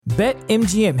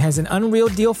BetMGM has an unreal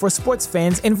deal for sports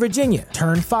fans in Virginia.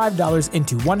 Turn $5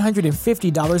 into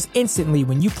 $150 instantly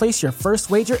when you place your first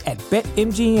wager at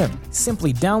BetMGM.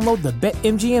 Simply download the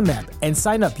BetMGM app and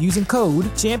sign up using code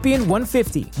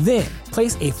Champion150. Then,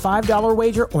 place a $5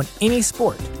 wager on any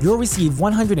sport. You'll receive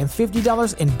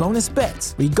 $150 in bonus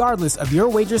bets, regardless of your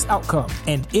wager's outcome.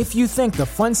 And if you think the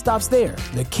fun stops there,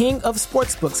 the King of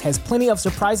Sportsbooks has plenty of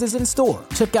surprises in store.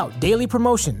 Check out daily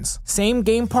promotions,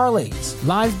 same-game parlays,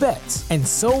 live bets, and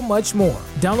so much more.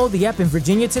 Download the app in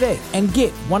Virginia today and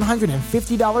get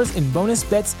 $150 in bonus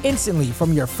bets instantly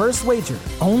from your first wager.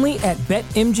 Only at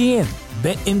BetMGM.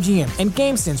 BetMGM and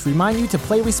GameSense remind you to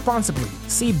play responsibly.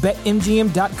 See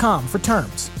BetMGM.com for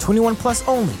terms. 21 plus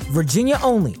only. Virginia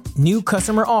only. New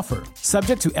customer offer.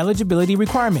 Subject to eligibility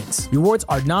requirements. Rewards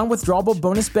are non-withdrawable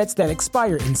bonus bets that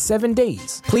expire in 7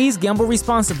 days. Please gamble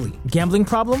responsibly. Gambling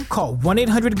problem? Call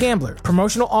 1-800-GAMBLER.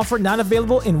 Promotional offer not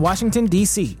available in Washington,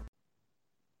 D.C.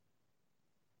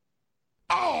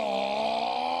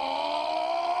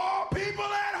 Oh, people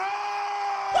at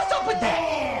home! What's up with that?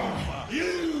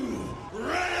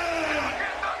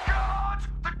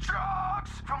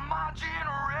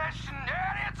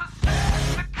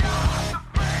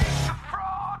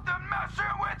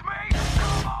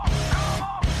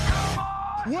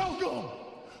 Welcome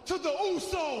to the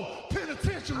Uso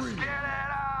Penitentiary. Get it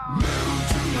out. Move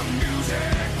to the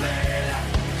music, play that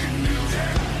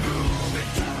music. Move it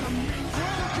to the music.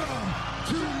 Welcome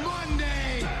to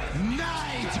Monday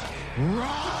Night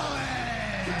Rawlings.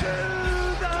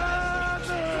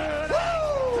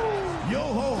 Yo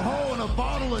ho ho and a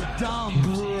bottle of dumb.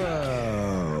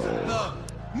 The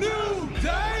New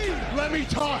Day. Let me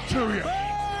talk to you.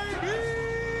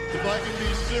 If I can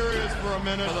be serious for a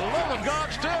minute. For the love of God,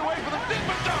 stay away from the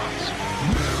Deeper Dots.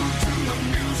 Move to the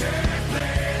music,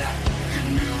 play that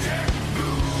music,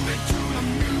 move it to the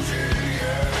music,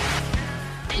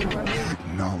 yeah.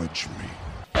 Acknowledge me.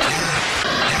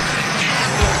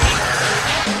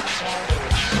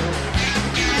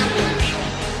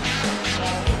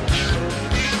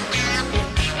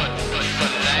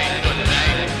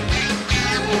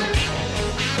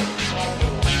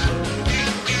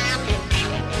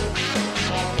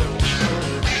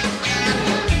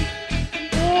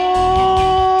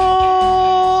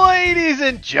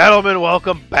 Gentlemen,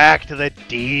 welcome back to the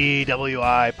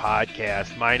DWI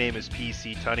podcast. My name is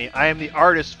PC Tunney. I am the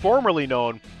artist formerly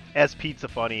known as Pizza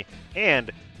Funny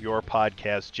and your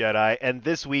podcast Jedi. And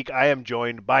this week I am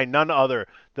joined by none other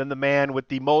than the man with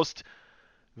the most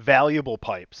valuable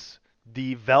pipes,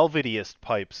 the velvetiest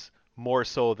pipes, more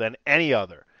so than any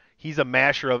other. He's a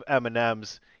masher of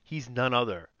M&Ms. He's none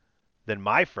other than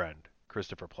my friend,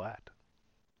 Christopher Platt.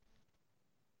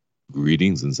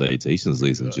 Greetings and salutations,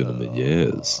 ladies and gentlemen.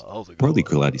 Yes, partly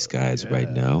cloudy skies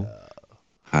right now.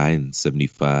 High in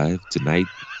 75. Tonight,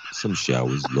 some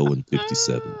showers, low in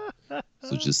 57.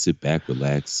 So just sit back,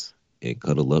 relax, and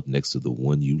cuddle up next to the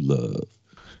one you love.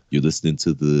 You're listening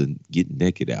to the Get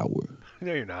Naked Hour.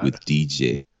 No, you're not. With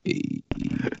DJ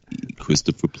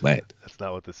Christopher Platt. That's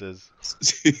not what this is.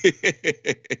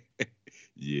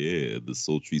 Yeah, the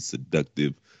sultry,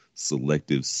 seductive,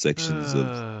 selective sections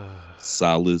of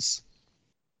solace.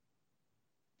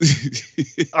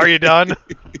 Are you done?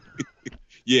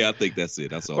 Yeah, I think that's it.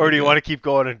 That's all. Or do you want to keep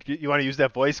going and you want to use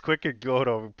that voice quick and go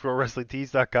to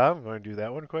ProWrestlingTees.com? You want to do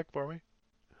that one quick for me?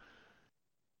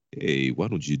 Hey, why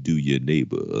don't you do your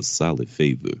neighbor a solid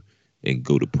favor and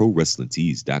go to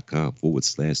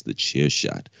ProWrestlingTees.com/The Chair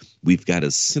Shot. We've got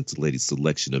a scintillating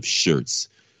selection of shirts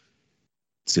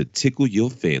to tickle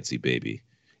your fancy, baby.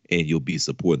 And you'll be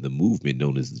supporting the movement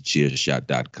known as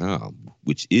thechairshot.com,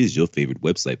 which is your favorite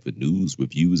website for news,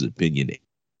 reviews, opinion,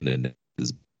 and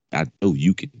analysis. I know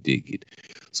you can dig it.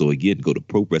 So again, go to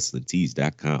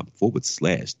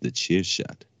ProWrestlingTees.com/The Chair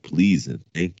Shot. Please and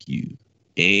thank you.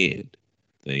 And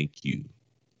thank you.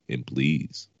 And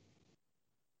please.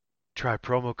 Try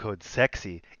promo code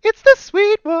SEXY. It's the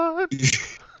sweet one.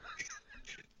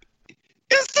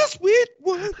 It's the sweet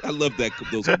one. I love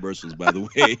those commercials, by the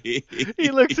way.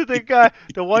 He looks at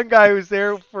the one guy who's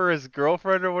there for his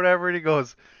girlfriend or whatever, and he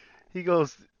goes,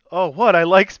 oh, what? I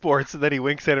like sports. And then he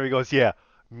winks at him. He goes, yeah,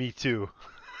 me too.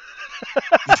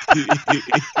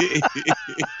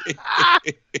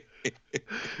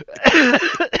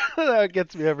 That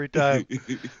gets me every time.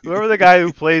 Whoever the guy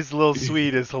who plays Lil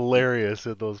Sweet is hilarious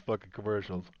in those fucking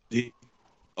commercials.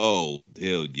 Oh,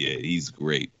 hell yeah. He's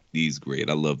great. He's great.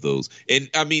 I love those. And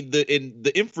I mean,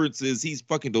 the inference is he's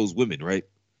fucking those women, right?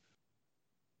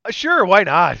 Sure, why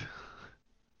not?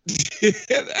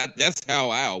 That's how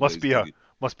I always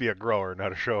must be a grower,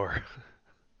 not a shower.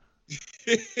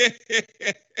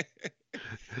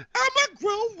 I'm a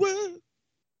grower.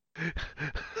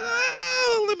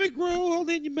 Oh, let me grow all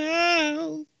in your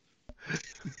mouth.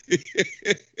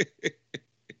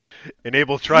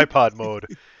 Enable tripod mode.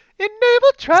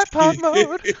 Enable tripod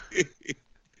mode.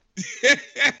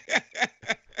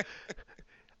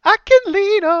 I can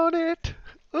lean on it.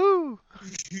 Ooh.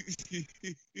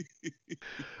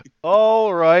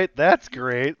 All right, that's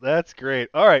great. That's great.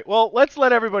 All right, well, let's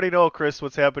let everybody know, Chris,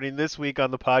 what's happening this week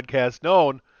on the podcast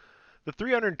known the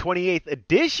 328th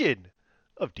edition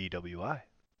of DWI.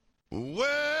 Well,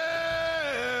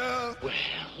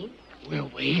 We're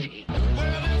waiting.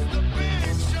 it's the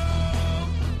big show.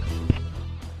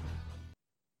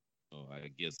 Oh, I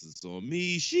guess it's on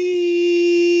me.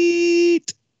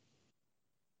 Sheet.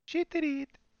 Sheet-a-deet,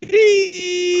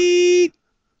 Sheet.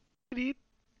 deet.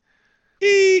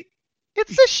 Sheet.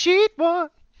 It's the sheet one.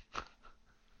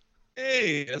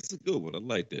 Hey, that's a good one. I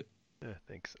like that. Yeah,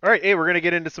 thanks. All right, hey, we're going to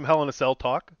get into some Hell in a Cell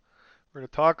talk. We're going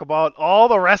to talk about all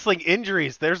the wrestling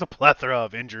injuries. There's a plethora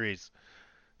of injuries.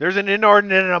 There's an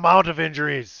inordinate amount of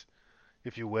injuries,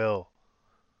 if you will.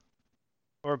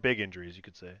 Or big injuries, you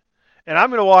could say. And I'm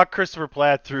going to walk Christopher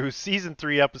Platt through Season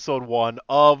 3, Episode 1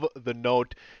 of The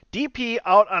Note. DP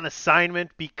out on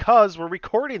assignment because we're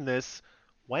recording this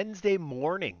Wednesday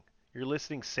morning. You're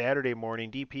listening Saturday morning.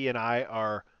 DP and I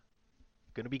are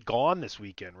going to be gone this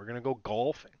weekend. We're going to go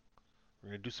golfing. We're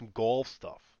going to do some golf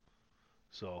stuff.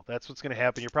 So that's what's going to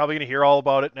happen. You're probably going to hear all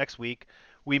about it next week.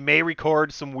 We may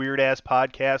record some weird-ass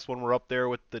podcasts when we're up there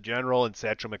with the General and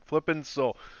Satchel McFlippin.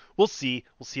 So we'll see.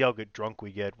 We'll see how good drunk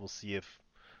we get. We'll see if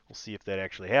that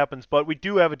actually happens. But we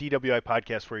do have a DWI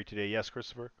podcast for you today. Yes,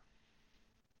 Christopher?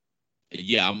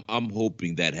 Yeah, I'm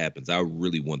hoping that happens. I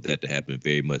really want that to happen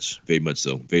very much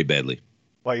so, very badly.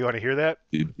 Why, you want to hear that?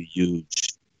 It'd be huge.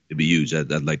 It'd be huge. I'd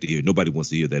like to hear. Nobody wants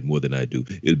to hear that more than I do.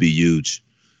 It'd be huge.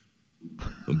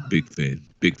 I'm a big fan.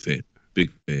 Big fan.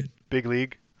 Big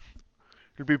league?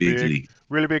 It'd be Big big. league.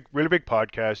 Really big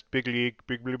podcast. Big league.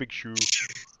 Really big show.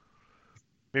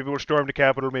 Maybe we'll storm the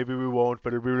Capitol. Maybe we won't.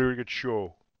 But it'll be a really good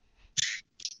show.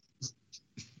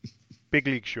 Big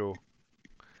league show.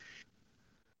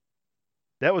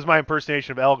 That was my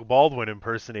impersonation of Alec Baldwin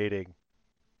impersonating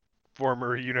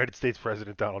former United States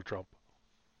President Donald Trump.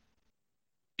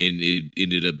 And it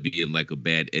ended up being like a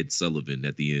bad Ed Sullivan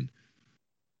at the end.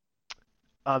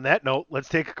 On that note, let's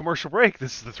take a commercial break.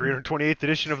 This is the 328th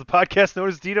edition of the podcast known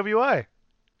as DWI.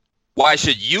 Why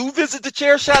should you visit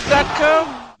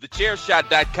thechairshot.com?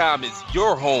 Thechairshot.com is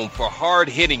your home for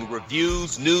hard-hitting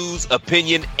reviews, news,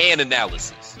 opinion, and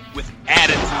analysis with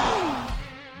attitude.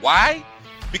 Why?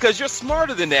 Because you're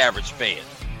smarter than the average fan.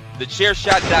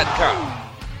 Thechairshot.com.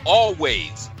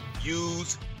 Always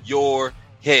use your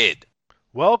head.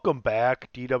 Welcome back,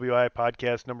 DWI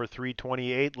podcast number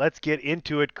 328. Let's get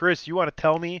into it. Chris, you want to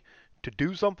tell me to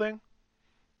do something?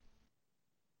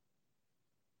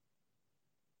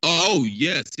 Oh,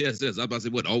 yes. I'm about to say,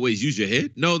 what, always use your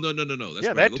head? No. That's yeah,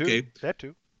 right. that too. Okay. That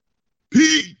too.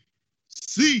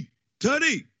 P.C.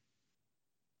 Tunney.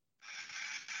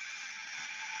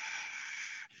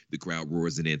 The crowd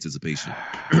roars in anticipation.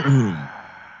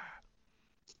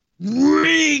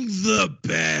 Ring the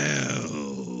bell.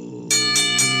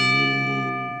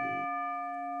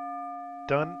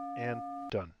 Done and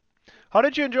done. How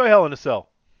did you enjoy Hell in a Cell?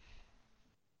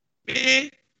 I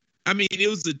mean, it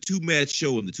was a 2-match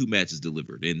show and the 2 matches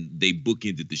delivered, and they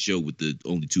bookended the show with the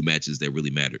only 2 matches that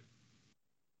really mattered.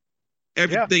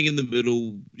 Everything in the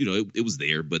middle, it was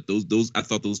there, but those I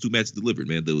thought those 2 matches delivered,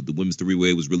 man. The women's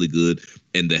 3-way was really good,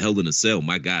 and the Hell in a Cell,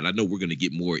 my God, I know we're gonna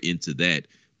get more into that,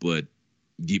 but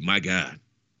my God,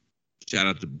 shout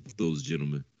out to both those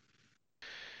gentlemen.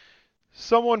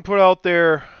 Someone put out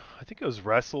there, I think it was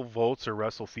Wrestle Votes or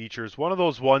Wrestle Features, one of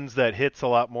those ones that hits a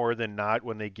lot more than not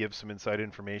when they give some inside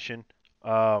information.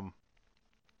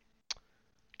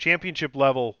 Championship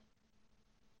level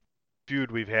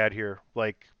feud we've had here,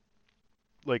 like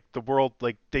the world,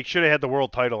 like they should have had the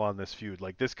world title on this feud.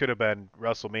 Like this could have been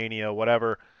WrestleMania,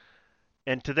 whatever.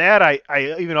 And to that, I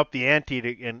even up the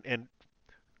ante and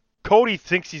Cody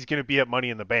thinks he's going to be at Money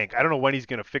in the Bank. I don't know when he's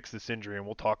going to fix this injury, and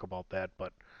we'll talk about that.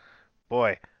 But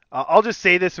boy, I'll just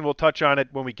say this, and we'll touch on it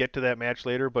when we get to that match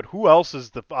later. But who else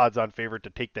is the odds-on favorite to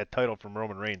take that title from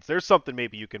Roman Reigns? There's something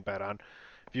maybe you can bet on.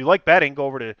 If you like betting, go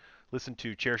over to listen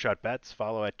to Chairshot Bets.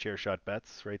 Follow at Chairshot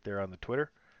Bets right there on the Twitter.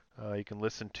 You can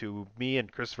listen to me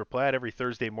and Christopher Platt every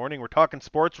Thursday morning. We're talking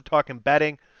sports. We're talking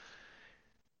betting.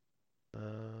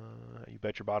 You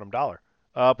bet your bottom dollar.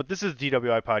 But this is the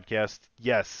DWI podcast.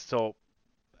 Yes. So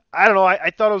I don't know.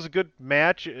 I thought it was a good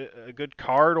match, a good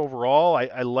card overall.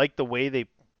 I like the way they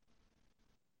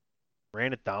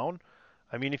ran it down.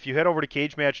 I mean, if you head over to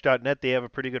cagematch.net, they have a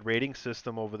pretty good rating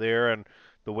system over there and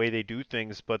the way they do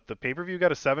things. But the pay-per-view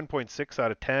got a 7.6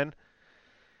 out of 10.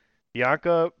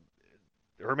 Bianca,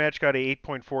 her match got a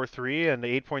 8.43 and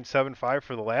the 8.75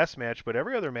 for the last match. But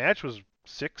every other match was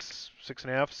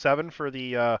 6.5, 7 for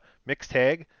the mixed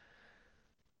tag.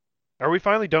 Are we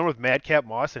finally done with Madcap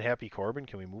Moss and Happy Corbin?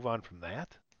 Can we move on from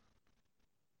that?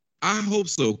 I hope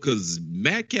so, because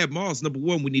Madcap Moss, number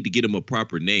one, we need to get him a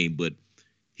proper name, but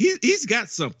he's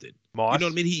got something. Moss? You know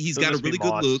what I mean? He's got a really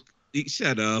good Moss. look.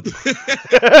 Shut up.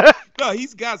 No,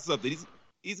 he's got something.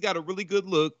 He's got a really good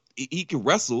look. He can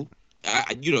wrestle.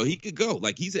 He could go.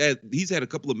 Like he's had a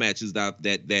couple of matches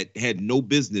that had no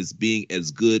business being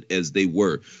as good as they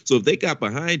were. So if they got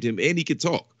behind him, and he could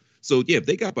talk. So yeah, if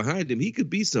they got behind him, he could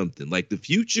be something. Like the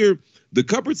future, the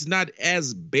cupboard's not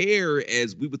as bare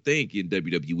as we would think in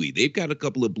WWE. They've got a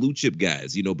couple of blue chip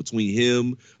guys, between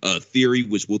him, Theory,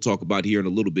 which we'll talk about here in a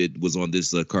little bit, was on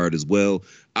this card as well.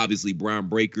 Obviously, Braun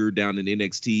Breaker down in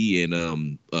NXT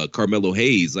and Carmelo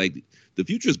Hayes. Like the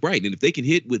future is bright, and if they can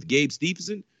hit with Gabe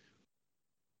Stevenson,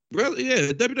 well,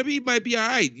 yeah, WWE might be all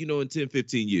right, in 10,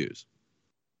 15 years.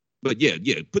 But yeah,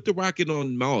 put the rocket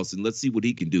on Moss and let's see what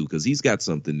he can do because he's got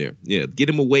something there. Yeah, get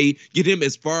him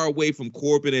as far away from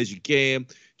Corbin as you can.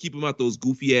 Keep him out those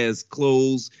goofy ass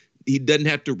clothes. He doesn't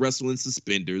have to wrestle in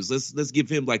suspenders. Let's give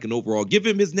him like an overall. Give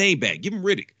him his name back. Give him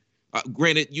Riddick.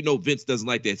 Granted, Vince doesn't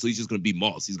like that, so he's just going to be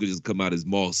Moss. He's going to just come out as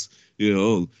Moss.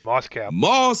 Moss Cap.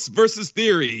 Moss versus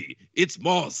Theory. It's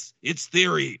Moss. It's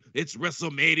Theory. It's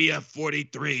WrestleMania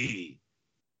 43.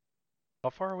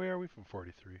 How far away are we from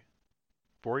 43?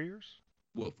 4 years?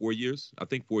 What, 4 years? I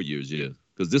think 4 years, yeah.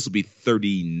 Because this will be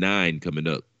 39 coming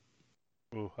up.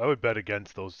 Ooh, I would bet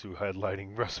against those two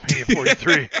headlining WrestleMania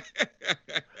 43.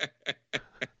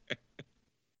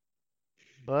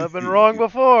 Well, I've been wrong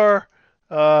before.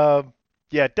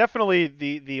 Yeah, definitely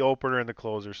the opener and the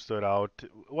closer stood out.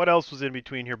 What else was in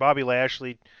between here? Bobby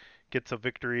Lashley gets a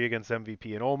victory against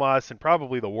MVP and Omos, and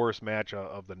probably the worst match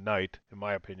of the night, in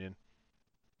my opinion.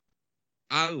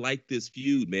 I like this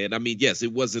feud, man. I mean, yes,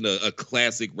 it wasn't a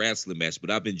classic wrestling match,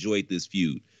 but I've enjoyed this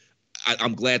feud.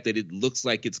 I'm glad that it looks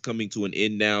like it's coming to an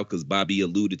end now because Bobby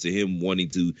alluded to him wanting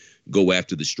to go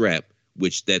after the strap,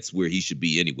 which that's where he should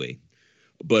be anyway.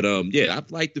 But, yeah, I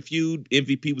like the feud.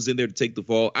 MVP was in there to take the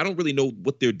fall. I don't really know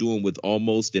what they're doing with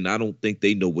Almost, and I don't think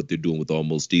they know what they're doing with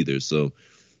Almost either. So,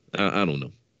 I don't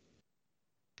know.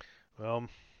 Well,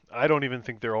 I don't even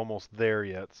think they're almost there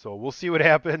yet, so we'll see what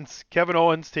happens. Kevin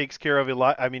Owens takes care of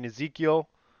Ezekiel.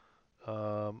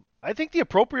 I think the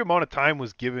appropriate amount of time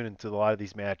was given into a lot of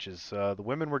these matches. The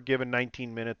women were given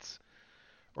 19 minutes,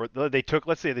 or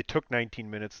let's say they took 19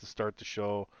 minutes to start the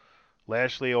show.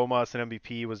 Lashley, Omos, and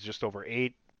MVP was just over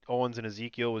 8. Owens and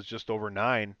Ezekiel was just over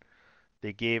 9.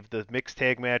 They gave the mixed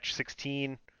tag match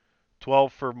 16,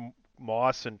 12 for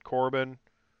Moss and Corbin,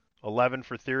 11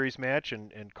 for Theory's match,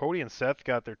 and Cody and Seth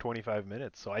got their 25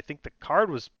 minutes. So I think the card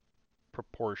was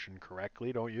proportioned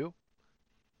correctly, don't you?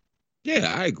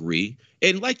 Yeah, I agree.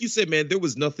 And like you said, man, there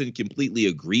was nothing completely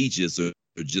egregious or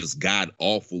just god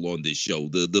awful on this show.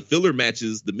 The filler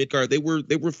matches, the mid card, they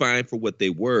were fine for what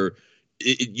they were.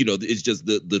 It's just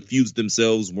the feuds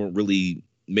themselves weren't really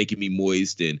making me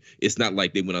moist, and it's not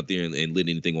like they went out there and lit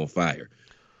anything on fire.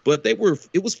 But it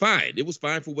was fine. It was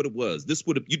fine for what it was. This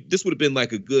would have been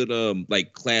like a good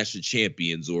like Clash of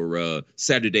Champions or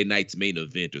Saturday Night's Main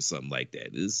Event or something like that.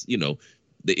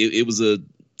 It was a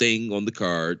thing on the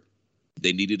card.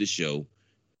 They needed a show,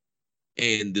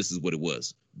 and this is what it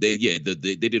was. They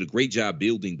did a great job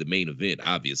building the main event,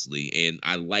 obviously, and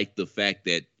I like the fact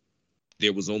that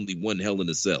there was only one Hell in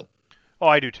a Cell. Oh,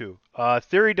 I do too.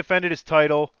 Theory defended his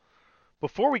title.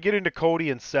 Before we get into Cody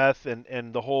and Seth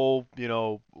and the whole,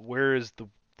 where is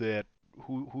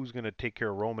who's going to take care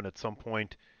of Roman at some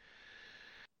point?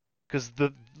 Because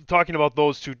talking about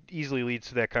those two easily leads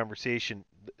to that conversation.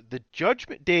 The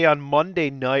Judgment Day on Monday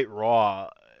Night Raw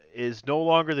is no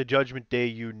longer the Judgment Day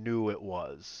you knew it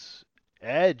was.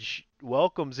 Edge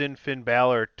welcomes in Finn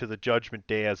Balor to the Judgment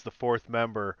Day as the fourth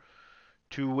member,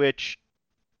 to which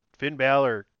Finn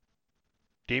Balor,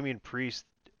 Damian Priest,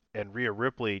 and Rhea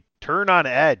Ripley turn on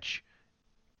Edge,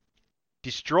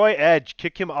 destroy Edge,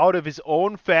 kick him out of his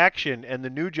own faction, and the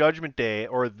new Judgment Day,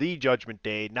 or the Judgment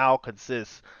Day, now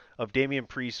consists of Damian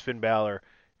Priest, Finn Balor,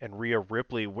 and Rhea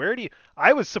Ripley.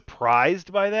 I was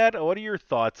surprised by that. What are your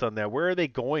thoughts on that? Where are they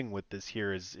going with this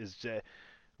here? Is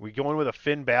we going with a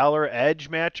Finn Balor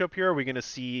Edge matchup here? Are we going to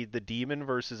see the Demon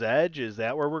versus Edge? Is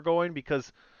that where we're going?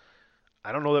 Because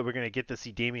I don't know that we're going to get to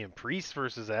see Damian Priest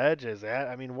versus Edge.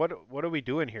 What are we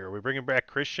doing here? Are we bringing back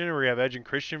Christian, or we have Edge and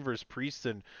Christian versus Priest?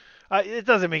 And It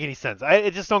doesn't make any sense. I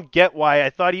just don't get why. I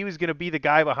thought he was going to be the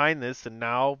guy behind this, and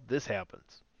now this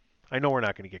happens. I know we're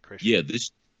not going to get Christian. Yeah,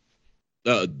 this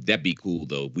that'd be cool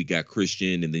though. We got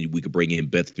Christian, and then we could bring in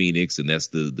Beth Phoenix, and that's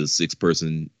the sixth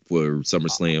person for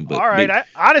SummerSlam. But all right,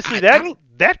 honestly,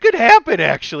 that could happen.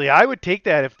 Actually, I would take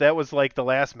that if that was like the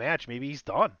last match. Maybe he's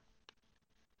done.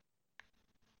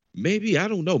 Maybe, I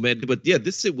don't know, man. But yeah,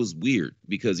 this shit was weird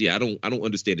because I don't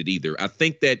understand it either. I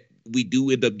think that we do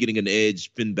end up getting an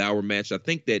Edge Finn Balor match. I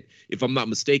think that if I'm not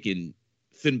mistaken,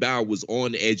 Finn Balor was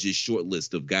on Edge's short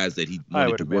list of guys that he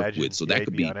wanted to work with. So that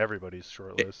could be on everybody's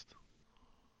short list.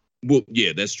 Well,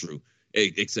 yeah, that's true,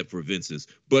 except for Vince's.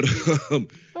 But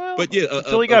but yeah,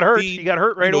 until he got hurt, he got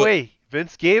hurt right away.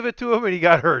 Vince gave it to him, and he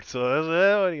got hurt. So what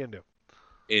are you gonna do?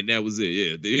 And that was it.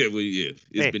 Yeah.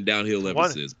 It's been downhill ever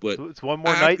since. But it's one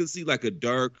more night. I could see like a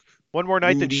dark. One more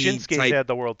night than Shinsuke's had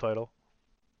the world title.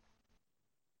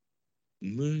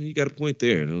 You got a point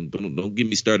there. Don't get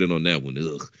me started on that one.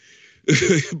 Ugh.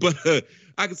 But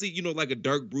I can see, like a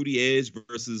dark, broody Edge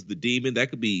versus the Demon. That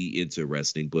could be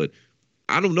interesting. But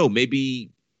I don't know.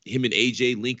 Maybe him and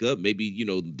AJ link up. Maybe,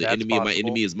 the enemy of my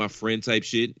enemy is my friend type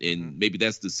shit. And maybe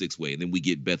that's the 6-way. And then we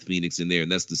get Beth Phoenix in there,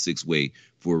 and that's the 6-way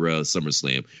for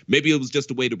SummerSlam. Maybe it was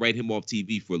just a way to write him off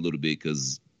TV for a little bit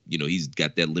because, he's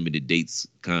got that limited dates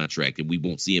contract, and we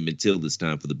won't see him until this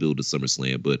time for the build of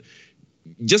SummerSlam. But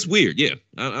just weird. Yeah.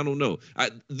 I don't know.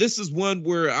 This is one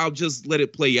where I'll just let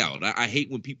it play out. I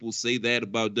hate when people say that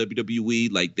about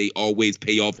WWE, like they always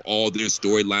pay off all their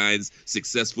storylines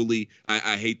successfully.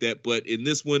 I hate that. But in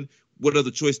this one, what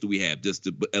other choice do we have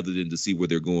other than to see where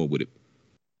they're going with it?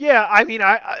 Yeah, I mean,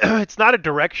 it's not a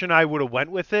direction I would have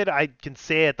went with it. I can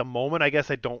say at the moment, I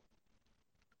guess I'm not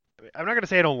going to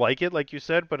say I don't like it, like you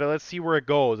said, but let's see where it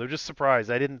goes. I'm just surprised.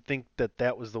 I didn't think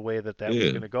that was the way that was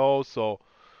going to go. So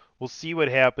we'll see what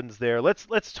happens there.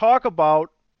 Let's talk about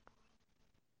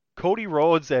Cody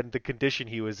Rhodes and the condition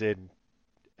he was in.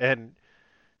 And,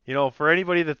 for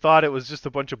anybody that thought it was just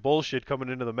a bunch of bullshit coming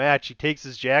into the match, he takes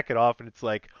his jacket off and it's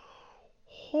like,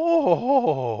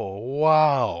 oh,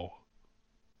 wow.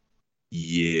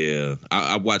 Yeah,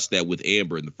 I watched that with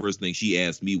Amber, and the first thing she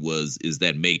asked me was, is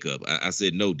that makeup? I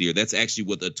said, no, dear, that's actually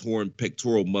what a torn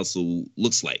pectoral muscle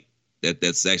looks like.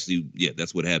 That's actually,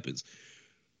 that's what happens.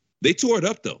 They tore it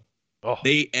up, though. Oh.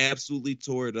 They absolutely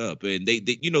tore it up. And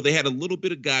they had a little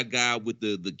bit of gaga with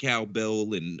the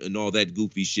cowbell and all that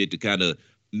goofy shit to kind of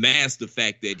mask the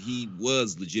fact that he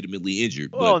was legitimately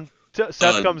injured. Well, and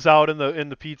Seth comes out in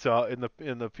the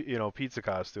pizza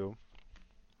costume.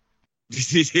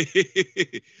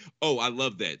 Oh, I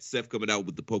love that. Seth coming out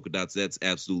with the polka dots.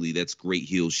 That's great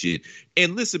heel shit.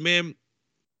 And listen, man,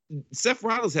 Seth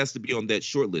Rollins has to be on that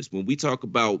short list. When we talk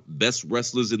about best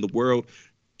wrestlers in the world,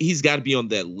 he's got to be on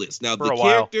that list. Now, for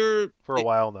a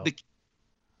while now.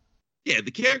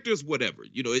 The character is whatever.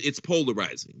 It's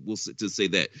polarizing. To say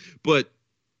that. But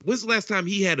when's the last time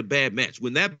he had a bad match?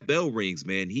 When that bell rings,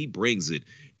 man, he brings it.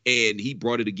 And he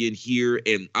brought it again here,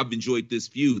 and I've enjoyed this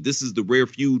feud. This is the rare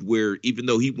feud where even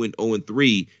though he went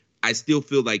 0-3, I still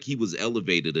feel like he was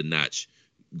elevated a notch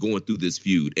going through this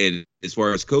feud. And as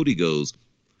far as Cody goes,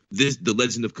 the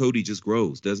legend of Cody just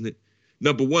grows, doesn't it?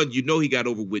 Number one, he got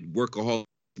over with workaholic.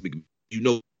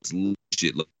 It's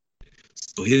shit.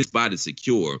 So his spot is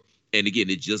secure. And again,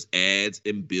 it just adds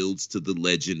and builds to the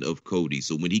legend of Cody.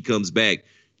 So when he comes back,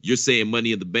 you're saying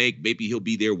Money in the Bank. Maybe he'll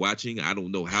be there watching. I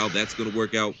don't know how that's going to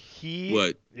work out. He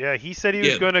said he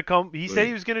was going to come. He said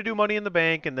he was going to do Money in the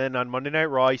Bank, and then on Monday Night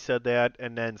Raw he said that,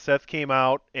 and then Seth came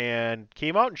out and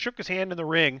shook his hand in the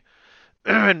ring,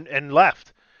 and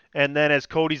left. And then as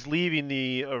Cody's leaving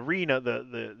the arena,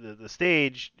 the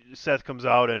stage, Seth comes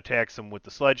out and attacks him with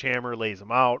the sledgehammer, lays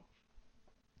him out.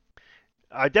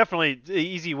 Definitely an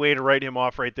easy way to write him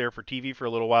off right there for TV for a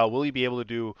little while. Will he be able to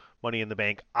do Money in the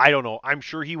Bank? I don't know. I'm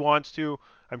sure he wants to.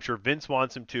 I'm sure Vince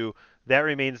wants him to. That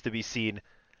remains to be seen.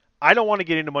 I don't want to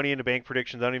get into Money in the Bank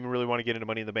predictions. I don't even really want to get into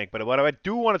Money in the Bank. But what I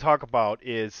do want to talk about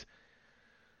is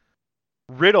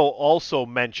Riddle also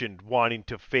mentioned wanting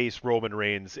to face Roman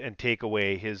Reigns and take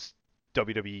away his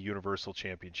WWE Universal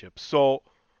Championship. So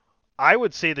I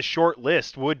would say the short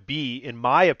list would be, in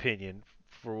my opinion,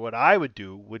 for what I would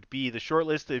do, would be the short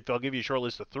list, if I'll give you a short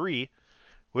list of 3,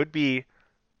 would be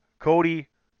Cody,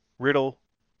 Riddle,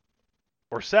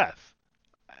 or Seth.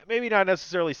 Maybe not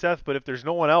necessarily Seth, but if there's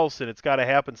no one else and it's got to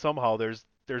happen somehow, there's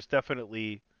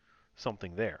definitely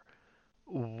something there.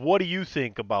 What do you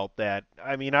think about that?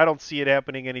 I mean, I don't see it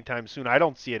happening anytime soon. I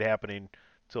don't see it happening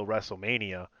till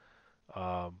WrestleMania.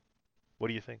 What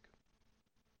do you think?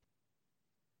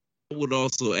 I would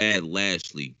also add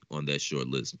Lashley on that short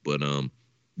list, but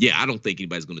I don't think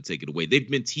anybody's going to take it away. They've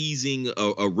been teasing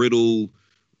a Riddle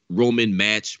Roman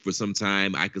match for some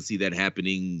time. I could see that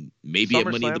happening maybe at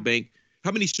Money in the Bank.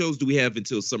 How many shows do we have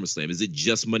until SummerSlam? Is it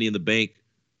just Money in the Bank?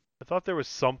 I thought there was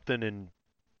something in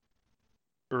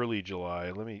early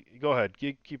July. Let me go ahead.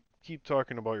 Keep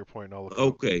talking about your point. And I'll look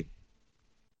okay.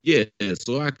 Yeah,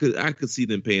 so I could see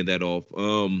them paying that off.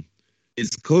 Is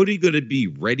Cody going to be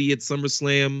ready at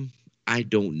SummerSlam? I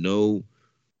don't know.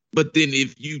 But then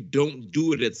if you don't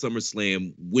do it at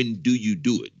SummerSlam, when do you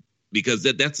do it? Because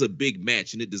that's a big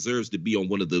match and it deserves to be on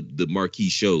one of the marquee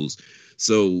shows.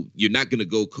 So you're not going to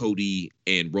go Cody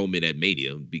and Roman at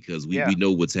Mania because we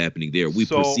know what's happening there. We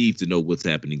perceive to know what's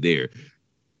happening there.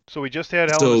 So we just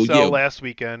had Hell in a Cell last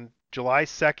weekend. July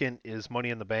 2nd is Money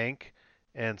in the Bank.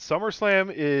 And SummerSlam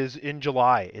is in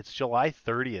July. It's July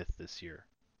 30th this year.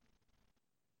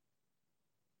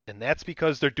 And that's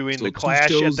because they're doing the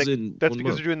Clash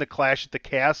at the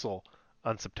Castle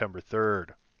on September 3rd.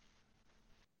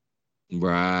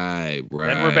 Right.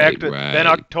 Then we're back to then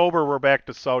October we're back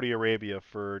to Saudi Arabia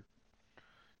for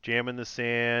Jam in the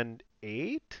Sand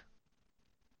 8.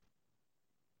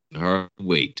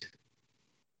 Wait.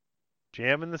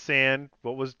 Jam in the Sand.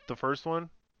 What was the first one?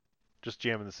 Just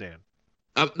Jam in the Sand.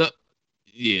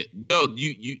 Yes,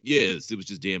 it was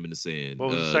just Jam in the Sand. What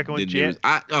was the second one?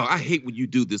 I hate when you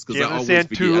do this because I always Sand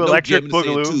forget. 2, Electric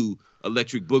Boogaloo. 2,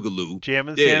 Electric Boogaloo. Jam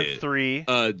in the Sand 3,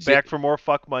 Back for More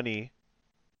Fuck Money.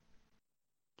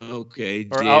 Okay.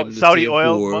 Or Saudi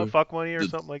Oil Fuck Money or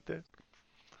something like that.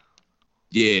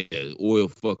 Yeah, Oil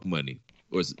Fuck Money.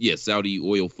 Or Saudi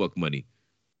Oil Fuck Money.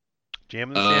 Jam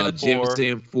in the Sand 4. Jam in the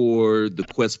Sand 4, The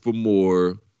Quest for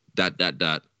More, ...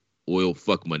 Oil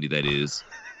Fuck Money, that is.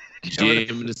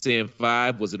 Jam in the Sand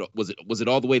 5, was it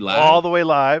All the Way Live? All the way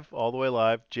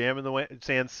live. Jam in the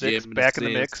Sand 6, Back in the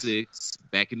Mix. 6,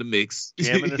 Back in the Mix.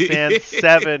 Jam in the Sand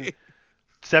 7,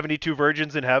 72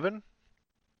 Virgins in Heaven.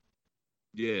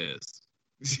 Yes.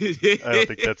 I don't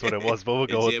think that's what it was, but we'll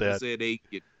go with that. Jam in the Sand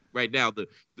 8. Right now,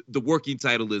 the working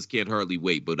title is Can't Hardly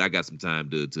Wait, but I got some time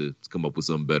to come up with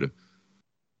something better.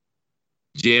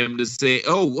 Jam in the Sand.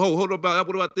 Hold on. What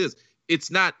about this?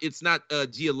 It's not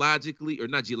geographically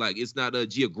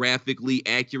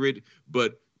accurate,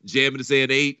 but Jam in the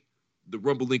Sand 8, the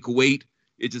Rumble in Kuwait,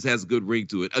 it just has a good ring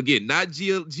to it. Again, not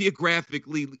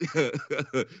geographically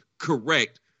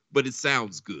correct, but it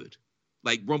sounds good.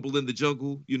 Like Rumble in the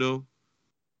Jungle,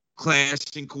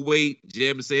 Clash in Kuwait,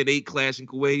 Jam in the Sand 8, Clash in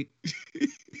Kuwait.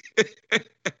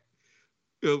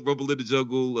 Rumble in the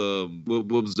Jungle,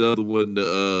 what was the other one?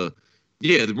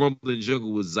 The Rumble in the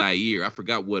Jungle was Zaire. I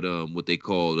forgot what they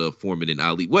called Foreman and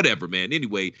Ali. Whatever, man.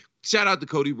 Anyway, shout out to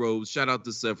Cody Rhodes. Shout out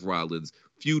to Seth Rollins.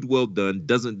 Feud well done.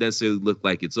 Doesn't necessarily look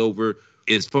like it's over.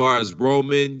 As far as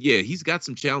Roman, he's got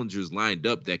some challengers lined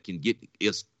up that can get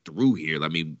us through here. I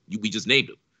mean, we just named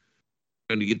them.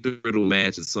 Going to get the Riddle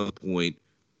match at some point.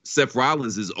 Seth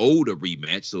Rollins is owed a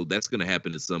rematch, so that's going to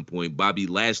happen at some point. Bobby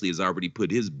Lashley has already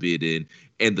put his bid in,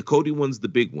 and the Cody one's the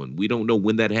big one. We don't know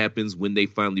when that happens, when they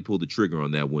finally pull the trigger on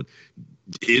that one.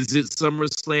 Is it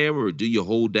SummerSlam, or do you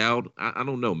hold out? I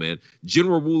don't know, man.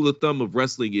 General rule of thumb of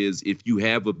wrestling is if you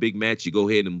have a big match, you go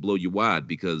ahead and blow your wad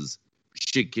because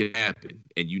shit can happen,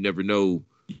 and you never know.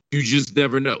 You just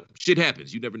never know. Shit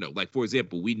happens. You never know. Like, for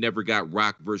example, we never got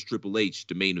Rock versus Triple H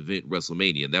to main event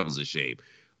WrestleMania, and that was a shame.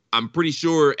 I'm pretty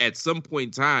sure at some point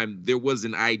in time, there was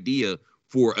an idea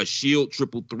for a Shield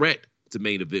triple threat to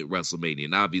main event WrestleMania.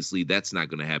 And obviously, that's not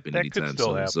going to happen anytime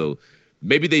soon. Happen. So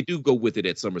maybe they do go with it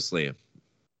at SummerSlam.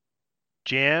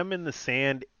 Jam in the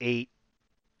Sand 8.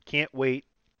 Can't wait.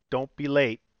 Don't be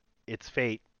late. It's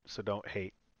fate, so don't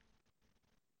hate.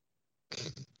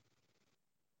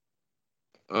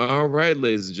 All right,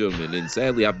 ladies and gentlemen. And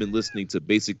sadly, I've been listening to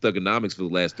Basic Thugonomics for the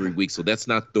last 3 weeks, so that's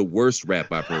not the worst rap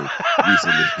I've heard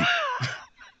recently.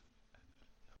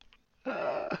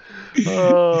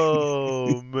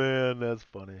 Oh, man, that's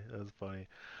funny.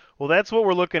 Well, that's what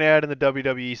we're looking at in the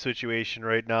WWE situation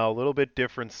right now. A little bit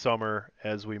different summer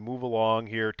as we move along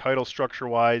here. Title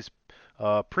structure-wise,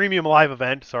 premium live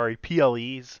event,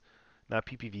 PLEs, not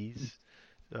PPVs,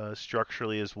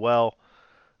 structurally as well.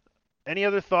 Any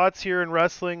other thoughts here in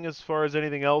wrestling as far as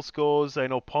anything else goes? I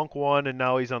know Punk won, and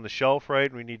now he's on the shelf,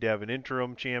 right? We need to have an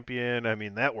interim champion. I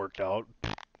mean, that worked out.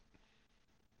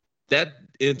 That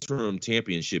interim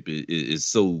championship is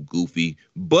so goofy,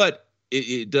 but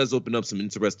it does open up some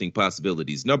interesting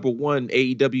possibilities. Number one,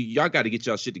 AEW, y'all got to get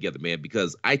y'all shit together, man,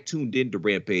 because I tuned into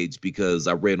Rampage because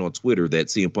I read on Twitter that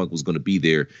CM Punk was going to be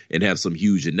there and have some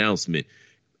huge announcement,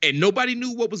 and nobody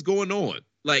knew what was going on.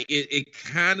 Like, it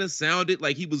kind of sounded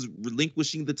like he was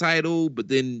relinquishing the title, but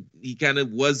then he kind of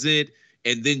wasn't.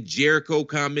 And then Jericho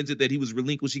commented that he was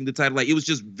relinquishing the title. Like, it was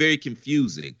just very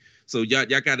confusing. So y'all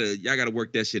gotta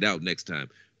work that shit out next time.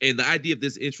 And the idea of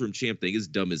this interim champ thing is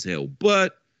dumb as hell.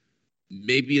 But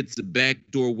maybe it's a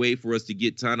backdoor way for us to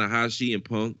get Tanahashi and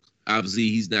Punk. Obviously,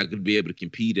 he's not going to be able to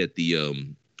compete at the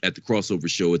crossover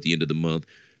show at the end of the month.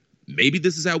 Maybe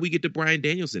this is how we get to Bryan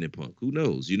Danielson and Punk. Who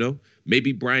knows? You know,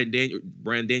 maybe Bryan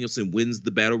Danielson wins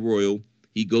the Battle Royal.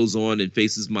 He goes on and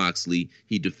faces Moxley.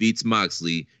 He defeats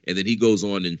Moxley, and then he goes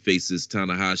on and faces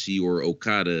Tanahashi or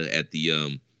Okada at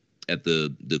the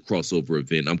crossover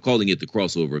event. I'm calling it the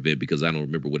crossover event because I don't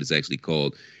remember what it's actually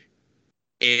called.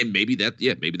 And maybe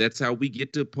that's how we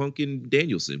get to Punk and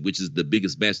Danielson, which is the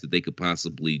biggest match that they could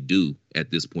possibly do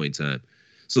at this point in time.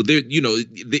 So there, you know,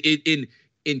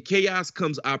 in chaos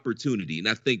comes opportunity, and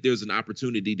I think there's an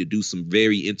opportunity to do some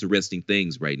very interesting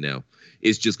things right now.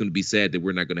 It's just going to be sad that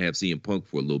we're not going to have CM Punk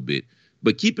for a little bit,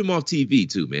 but keep him off TV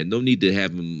too, man. No need to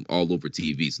have him all over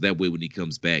TV, so that way when he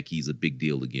comes back, he's a big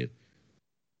deal again.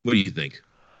 What do you think?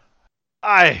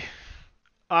 I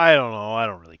don't know. I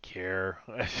don't really care.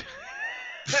 I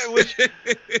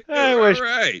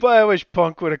wish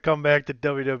Punk would have come back to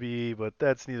WWE, but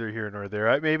that's neither here nor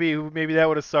there. Maybe that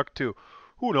would have sucked too.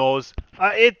 Who knows?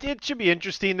 It should be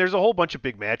interesting. There's a whole bunch of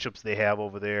big matchups they have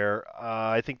over there.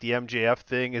 I think the MJF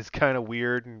thing is kind of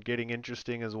weird and getting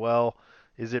interesting as well.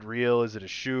 Is it real? Is it a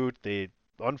shoot? They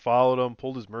unfollowed him,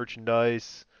 pulled his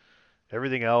merchandise,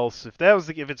 everything else. If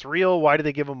it's real, why did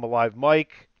they give him a live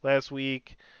mic last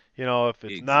week? You know, if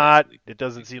it's not, it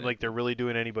doesn't seem like they're really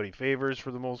doing anybody favors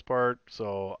for the most part.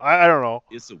 So I don't know.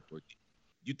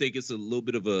 You think it's a little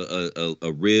bit of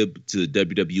a rib to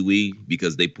WWE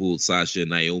because they pulled Sasha and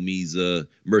Naomi's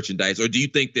merchandise, or do you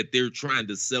think that they're trying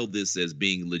to sell this as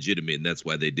being legitimate and that's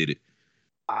why they did it?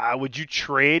 Would you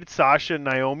trade Sasha and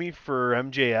Naomi for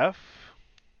MJF?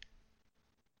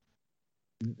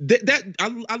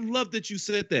 I love that you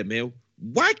said that, man.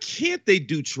 Why can't they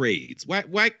do trades?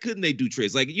 Why couldn't they do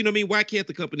trades? Like, you know what I mean? Why can't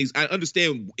the companies? I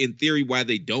understand in theory why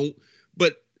they don't,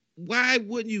 but why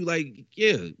wouldn't you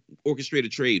orchestrate a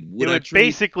trade?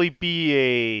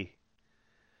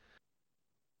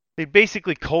 They'd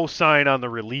basically co-sign on the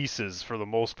releases for the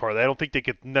most part. I don't think they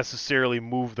could necessarily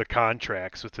move the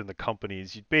contracts within the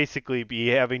companies. You'd basically be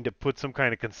having to put some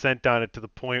kind of consent on it to the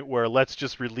point where let's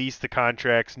just release the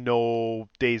contracts, no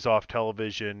days off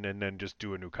television, and then just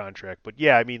do a new contract. But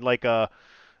yeah, I mean, they'd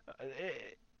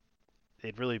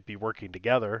really be working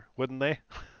together, wouldn't they?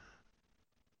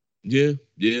 Yeah.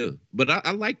 But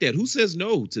I like that. Who says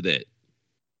no to that?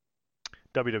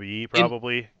 WWE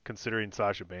probably, considering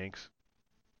Sasha Banks.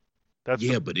 But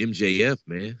MJF,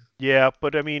 man. Yeah,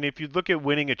 but I mean, if you look at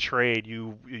winning a trade,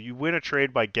 you win a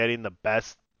trade by getting the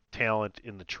best talent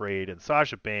in the trade, and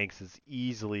Sasha Banks is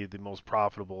easily the most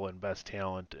profitable and best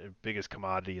talent, biggest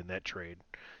commodity in that trade.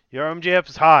 MJF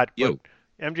is hot, but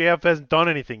MJF hasn't done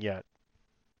anything yet.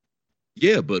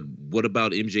 Yeah, but what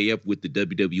about MJF with the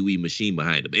WWE machine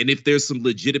behind him? And if there's some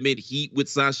legitimate heat with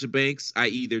Sasha Banks,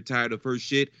 i.e. they're tired of her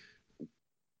shit,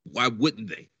 why wouldn't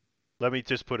they? Let me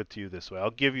just put it to you this way. I'll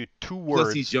give you two words.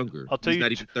 Plus, he's younger. He's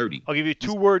not even 30. I'll give you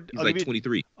two words. He's like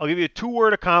 23. I'll give you a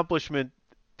two-word accomplishment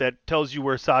that tells you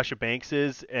where Sasha Banks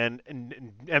is, and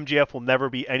MJF will never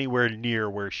be anywhere near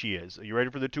where she is. Are you ready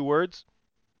for the two words?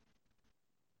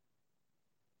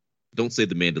 Don't say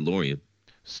The Mandalorian.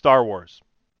 Star Wars.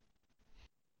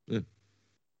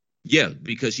 Yeah,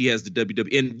 because she has the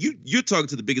WWE, and you're talking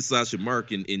to the biggest Sasha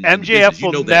mark in MJF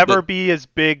will never be as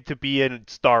big to be in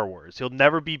Star Wars. He'll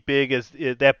never be big as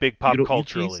that big pop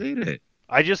culturally. You can't say that.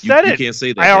 I just said it. You can't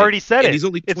say that. I already said it. He's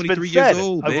only 23 years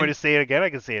old. I'm going to say it again. I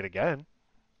can say it again.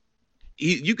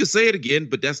 You can say it again,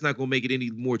 but that's not going to make it any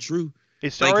more true.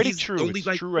 It's already true.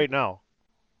 It's true right now.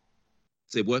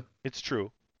 Say what? It's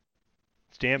true.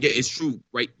 It's damn true. It's true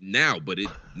right now, but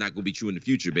it's not going to be true in the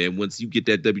future, man. Once you get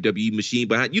that WWE machine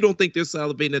behind, you don't think they're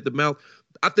salivating at the mouth?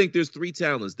 I think there's three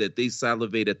talents that they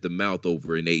salivate at the mouth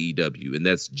over in AEW, and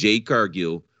that's Jade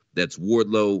Cargill, that's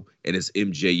Wardlow, and it's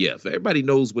MJF. Everybody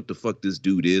knows what the fuck this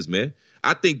dude is, man.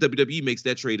 I think WWE makes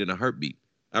that trade in a heartbeat.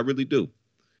 I really do.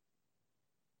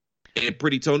 And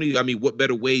Pretty Tony, I mean, what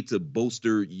better way to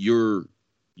bolster your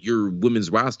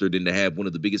women's roster than to have one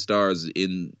of the biggest stars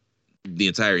in the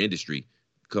entire industry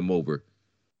come over?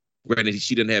 Granted,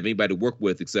 she didn't have anybody to work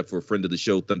with except for a friend of the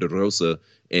show, Thunder Rosa,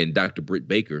 and Dr. Britt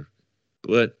Baker.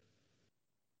 But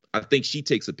I think she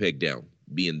takes a peg down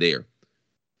being there.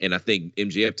 And I think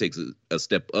MJF takes a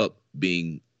step up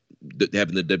having the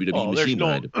WWE machine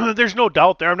behind him. There's no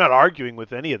doubt there. I'm not arguing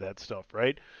with any of that stuff,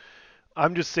 right?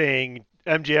 I'm just saying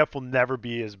MJF will never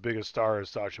be as big a star as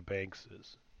Sasha Banks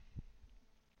is.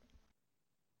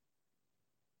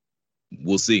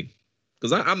 We'll see.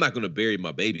 Because I'm not going to bury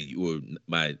my baby, or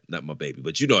not my baby,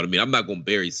 but you know what I mean. I'm not going to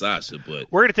bury Sasha, but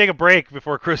We're going to take a break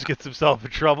before Chris gets himself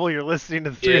in trouble. You're listening to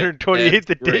the Yeah, 328th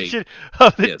that's edition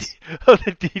of the, Yes. of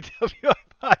the DWI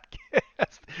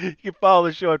podcast. You can follow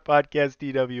the show at Podcast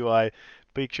DWI.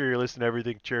 Make sure you're listening to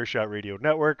everything Chairshot Radio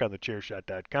Network on the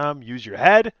chairshot.com. Use your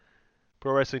head.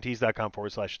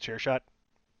 ProWrestlingTees.com/chairshot.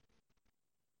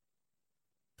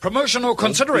 Promotional Don't be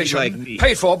consideration like me.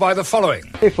 paid for by the following.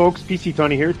 Hey folks, PC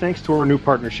Tony here. Thanks to our new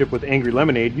partnership with Angry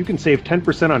Lemonade, you can save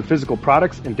 10% on physical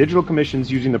products and digital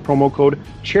commissions using the promo code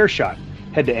ChairShot.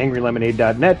 Head to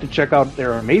angrylemonade.net to check out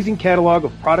their amazing catalog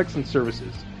of products and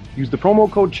services. Use the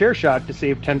promo code ChairShot to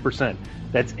save 10%.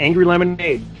 That's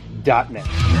angrylemonade.net.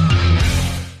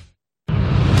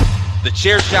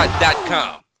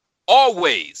 TheChairShot.com.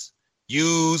 Always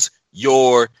use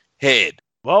your head.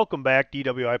 Welcome back,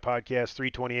 DWI Podcast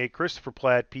 328. Christopher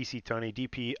Platt, PC Tony,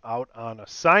 DP out on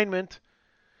assignment.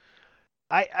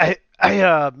 I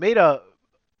made a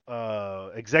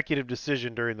executive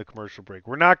decision during the commercial break.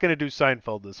 We're not going to do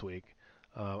Seinfeld this week.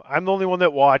 I'm the only one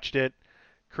that watched it.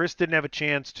 Chris didn't have a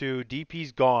chance to.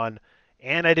 DP's gone,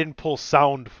 and I didn't pull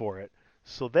sound for it.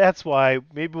 So that's why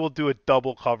maybe we'll do a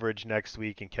double coverage next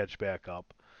week and catch back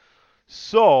up.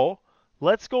 So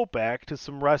let's go back to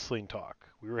some wrestling talk.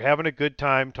 We were having a good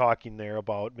time talking there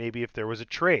about maybe if there was a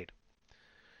trade.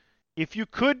 If you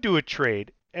could do a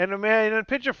trade, and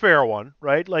pitch a fair one,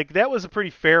 right? Like, that was a pretty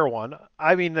fair one.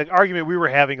 I mean, the argument we were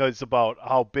having was about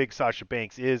how big Sasha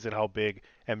Banks is and how big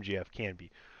MJF can be.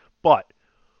 But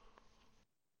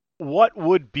what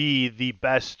would be the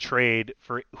best trade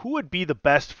for, who would be the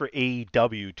best for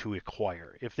AEW to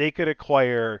acquire? If they could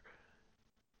acquire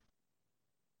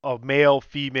a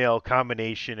male-female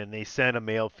combination and they send a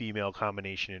male-female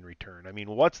combination in return. I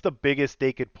mean, what's the biggest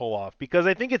they could pull off? Because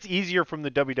I think it's easier from the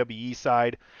WWE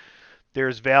side.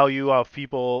 There's value of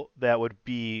people that would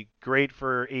be great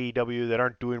for AEW that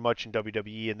aren't doing much in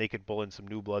WWE, and they could pull in some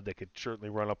new blood that could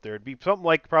certainly run up there. It'd be something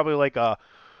like probably like a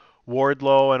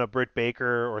Wardlow and a Britt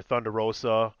Baker or Thunder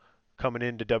Rosa coming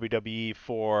into WWE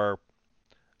for,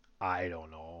 I don't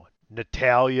know,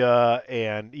 Natalia,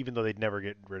 and even though they'd never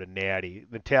get rid of Natty,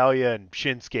 Natalia and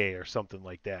Shinsuke or something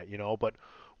like that, you know. But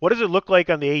what does it look like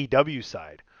on the AEW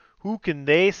side? Who can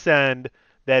they send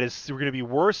that is going to be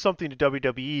worth something to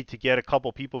WWE to get a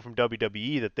couple people from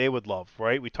WWE that they would love,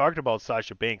 right? We talked about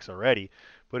Sasha Banks already,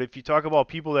 but if you talk about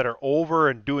people that are over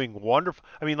and doing wonderful,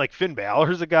 I mean, like Finn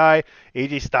Balor's a guy,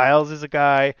 AJ Styles is a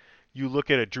guy. You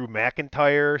look at a Drew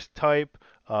McIntyre type,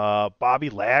 Bobby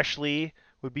Lashley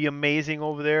would be amazing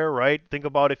over there, right? Think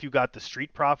about if you got the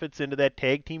Street Profits into that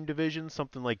tag team division,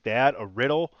 something like that, a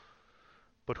Riddle.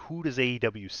 But who does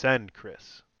AEW send,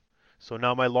 Chris? So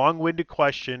now my long-winded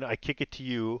question, I kick it to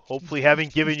you, hopefully having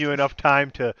given you enough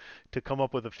time to come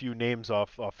up with a few names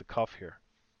off the cuff here.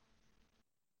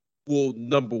 Well,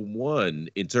 number one,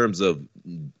 in terms of,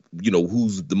 you know,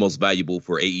 who's the most valuable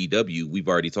for AEW, we've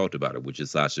already talked about it, which is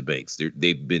Sasha Banks.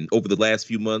 They've been, over the last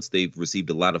few months, they've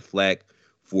received a lot of flack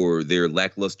for their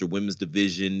lackluster women's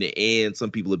division, and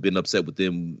some people have been upset with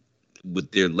them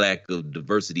with their lack of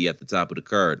diversity at the top of the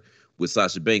card. With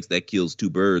Sasha Banks, that kills two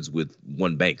birds with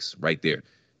one Banks right there.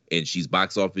 And she's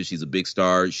box office. She's a big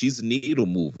star. She's a needle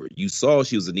mover. You saw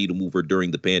she was a needle mover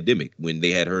during the pandemic when they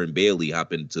had her and Bailey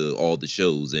hop into all the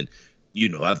shows. And, you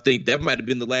know, I think that might have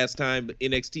been the last time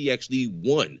NXT actually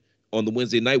won on the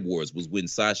Wednesday Night Wars was when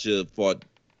Sasha fought,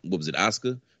 what was it,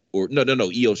 Asuka? Or no,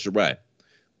 Io Shirai.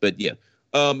 But yeah.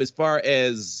 As far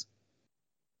as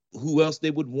who else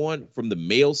they would want from the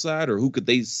male side, or who would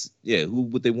they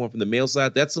want from the male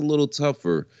side? That's a little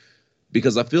tougher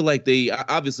because I feel like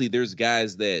obviously there's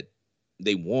guys that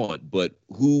they want, but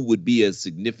who would be a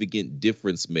significant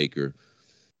difference maker?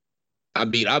 I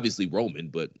mean, obviously Roman,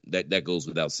 but that goes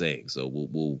without saying. So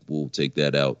we'll take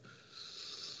that out.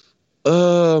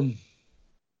 I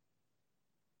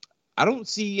don't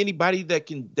see anybody that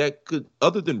could,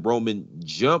 other than Roman,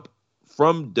 jump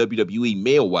from WWE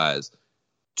male-wise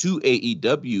to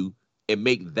AEW and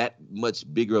make that much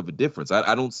bigger of a difference.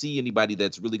 I don't see anybody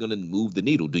that's really going to move the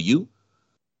needle. Do you?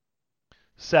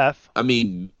 Seth. I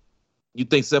mean, you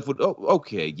think Seth would? Oh,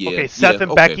 okay, yeah. Okay, Seth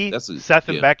and okay. Becky. Seth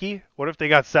and Becky. What if they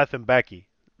got Seth and Becky?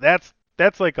 That's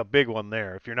like a big one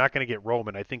there. If you're not going to get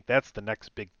Roman, I think that's the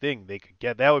next big thing they could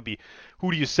get. That would be,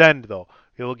 who do you send though?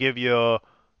 It'll give you,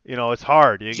 it's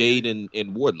hard. Jade and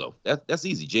Wardlow. That's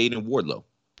easy. Jade and Wardlow.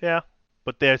 Yeah.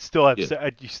 But they still have.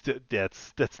 Yeah.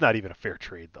 That's not even a fair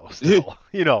trade, though. Still,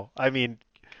 I mean,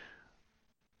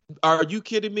 Are you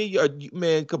kidding me?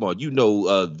 Man, come on.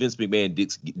 Vince McMahon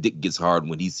dick gets hard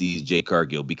when he sees Jade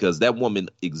Cargill because that woman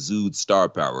exudes star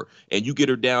power. And you get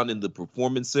her down in the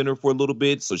performance center for a little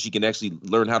bit so she can actually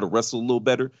learn how to wrestle a little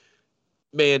better.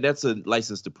 Man, that's a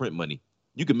license to print money.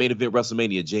 You can main event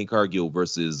WrestleMania, Jade Cargill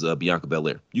versus Bianca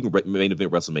Belair. You can main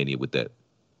event WrestleMania with that.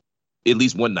 At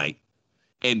least one night.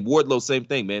 And Wardlow, same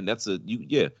thing, man.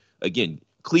 Again,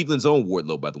 Cleveland's own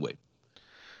Wardlow, by the way.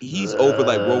 He's over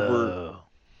like Rover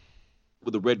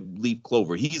with a red leaf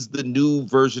clover. He's the new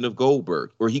version of Goldberg,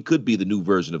 or he could be the new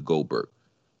version of Goldberg.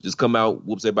 Just come out,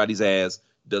 whoops everybody's ass,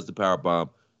 does the power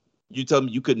bomb. You tell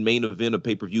me you couldn't main event a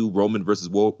pay-per-view Roman versus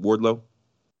Wardlow?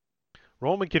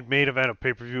 Roman can main event a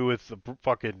pay-per-view with the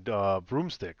fucking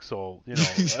broomstick. So,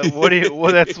 that's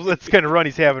the kind of run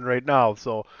he's having right now.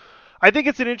 So, I think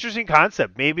it's an interesting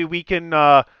concept. Maybe we can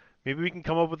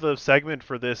come up with a segment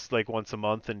for this like once a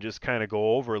month and just kind of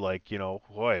go over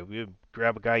we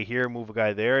grab a guy here, move a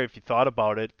guy there. If you thought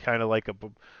about it, kind of like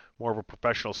more of a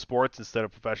professional sports instead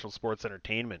of professional sports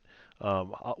entertainment.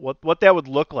 What that would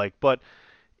look like, but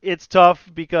it's tough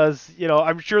because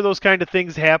I'm sure those kind of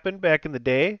things happened back in the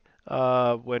day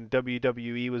when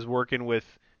WWE was working with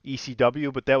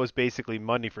ECW, but that was basically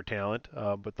money for talent.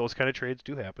 But those kind of trades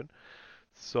do happen.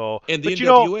 So, and the but,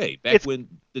 NWA back in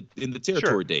the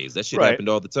territory sure, days, that shit right. happened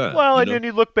all the time. Well, and then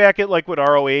you look back at like what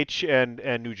ROH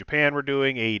and New Japan were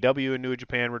doing, AEW and New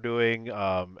Japan were doing,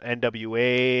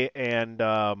 NWA and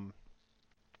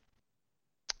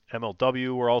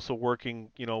MLW were also working,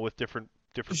 with different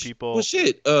people. Well,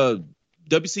 shit,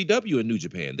 WCW and New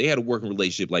Japan, they had a working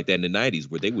relationship like that in the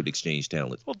 '90s where they would exchange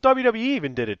talent. Well, WWE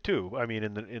even did it too. I mean,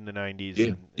 in the '90s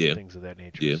and things of that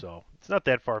nature. Yeah. So it's not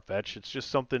that far fetched. It's just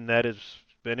something that has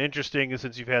been interesting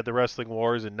since you've had the wrestling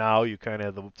wars, and now you kind of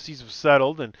have the seas have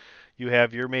settled, and you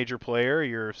have your major player,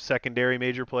 your secondary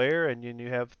major player, and then you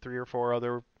have 3 or 4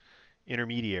 other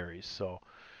intermediaries. So.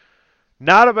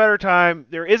 Not a better time.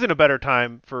 There isn't a better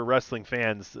time for wrestling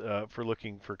fans for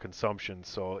looking for consumption.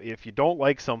 So if you don't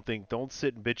like something, don't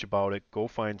sit and bitch about it. Go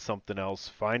find something else.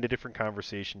 Find a different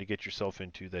conversation to get yourself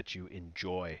into that you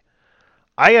enjoy.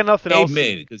 I got nothing else.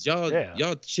 Amen. Because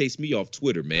y'all chased me off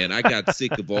Twitter, man. I got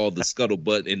sick of all the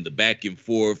scuttlebutt and the back and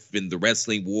forth and the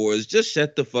wrestling wars. Just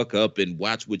shut the fuck up and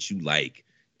watch what you like.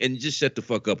 And just shut the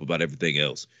fuck up about everything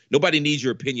else. Nobody needs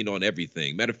your opinion on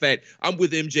everything. Matter of fact, I'm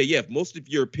with MJF. Most of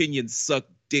your opinions suck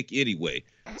dick anyway.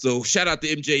 So shout out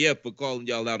to MJF for calling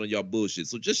y'all out on y'all bullshit.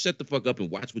 So just shut the fuck up and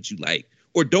watch what you like.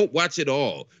 Or don't watch it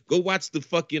all. Go watch the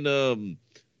fucking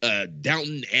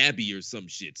Downton Abbey or some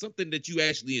shit. Something that you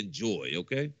actually enjoy,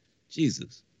 okay?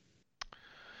 Jesus.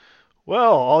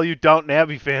 Well, all you Downton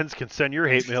Abbey fans can send your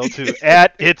hate mail to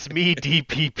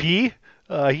 @It'sMeDPP.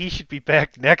 He should be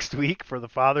back next week for the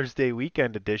Father's Day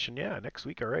weekend edition. Yeah, next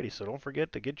week already, so don't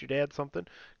forget to get your dad something.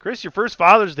 Chris, your first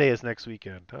Father's Day is next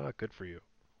weekend. Good for you.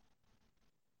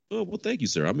 Oh, well, thank you,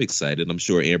 sir. I'm excited. I'm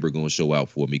sure Amber going to show out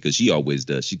for me because she always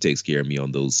does. She takes care of me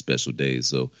on those special days,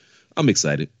 so I'm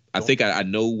excited. I think I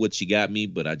know what she got me,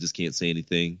 but I just can't say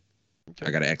anything. Okay.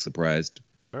 I got to act surprised.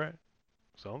 All right.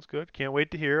 Sounds good. Can't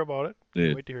wait to hear about it.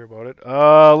 Let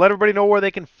everybody know where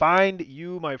they can find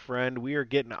you, my friend. We are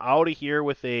getting out of here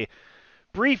with a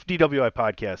brief DWI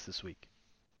podcast this week.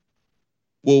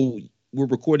 Well, we're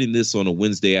recording this on a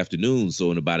Wednesday afternoon,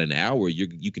 so in about an hour,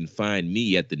 you can find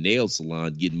me at the nail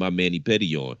salon getting my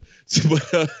mani-pedi on.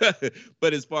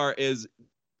 But as far as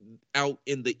out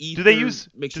in the ether, do they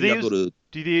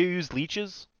use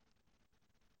leeches?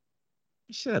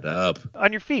 Shut up.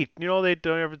 On your feet. They don't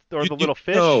ever, or the little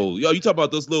fish. No, you talk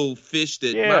about those little fish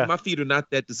that my feet are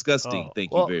not that disgusting. Oh.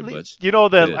 Thank you very much.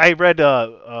 I read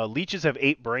leeches have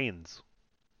 8 brains.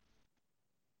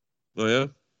 Oh, yeah?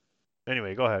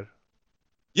 Anyway, go ahead.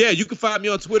 Yeah, you can find me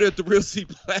on Twitter at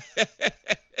 @TheRealCPlatt.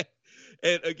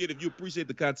 And again, if you appreciate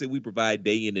the content we provide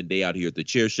day in and day out here at the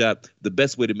Chair Shot, the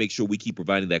best way to make sure we keep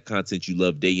providing that content you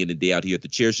love day in and day out here at the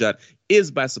Chair Shot is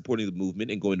by supporting the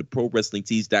movement and going to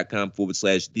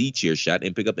ProWrestlingTees.com/TheChairShot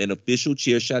and pick up an official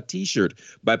Chair Shot t-shirt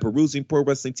by perusing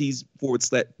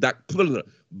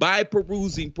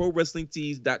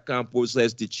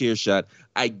ProWrestlingTees.com/TheChairShot.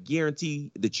 I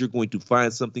guarantee that you're going to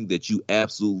find something that you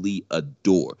absolutely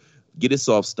adore. Get it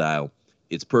soft style.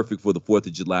 It's perfect for the 4th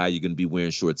of July. You're going to be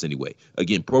wearing shorts anyway.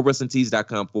 Again,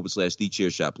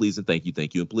 ProWrestlingTees.com/TheChairShot. Please and thank you,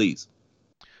 and please.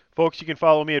 Folks, you can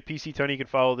follow me at PC Tony. You can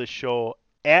follow this show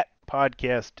at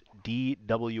Podcast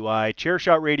DWI,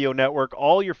 Chairshot Radio Network,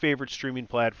 all your favorite streaming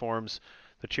platforms,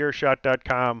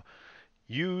 thechairshot.com.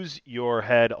 Use your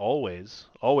head always.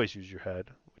 Always use your head.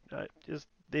 It's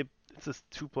just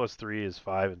 2 + 3 is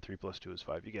 5 and 3 + 2 is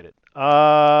 5. You get it.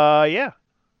 Yeah.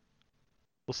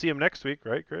 we'll see him next week,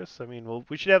 right, Chris? I mean,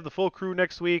 we should have the full crew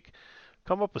next week.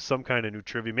 Come up with some kind of new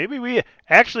trivia. Maybe we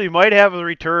actually might have a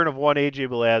return of one AJ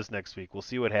Belaz next week. We'll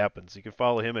see what happens. You can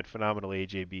follow him at Phenomenal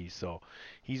AJB. So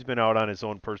he's been out on his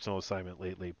own personal assignment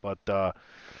lately. But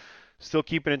still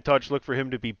keeping in touch. Look for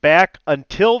him to be back.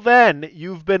 Until then,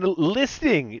 you've been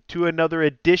listening to another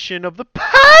edition of the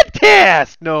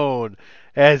podcast known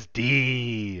as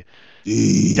DW.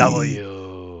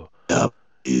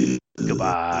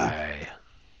 Goodbye.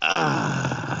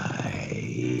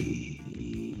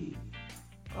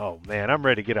 Oh, man, I'm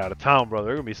ready to get out of town, brother.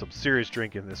 There's going to be some serious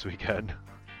drinking this weekend.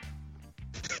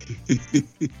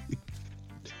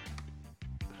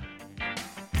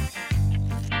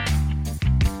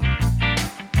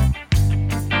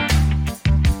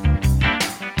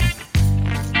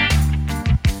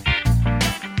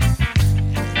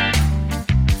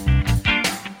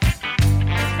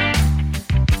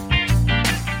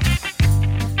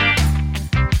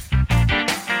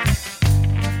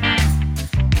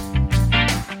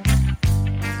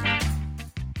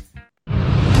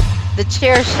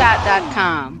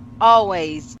 TheChairShot.com.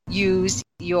 Always use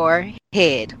your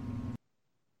head.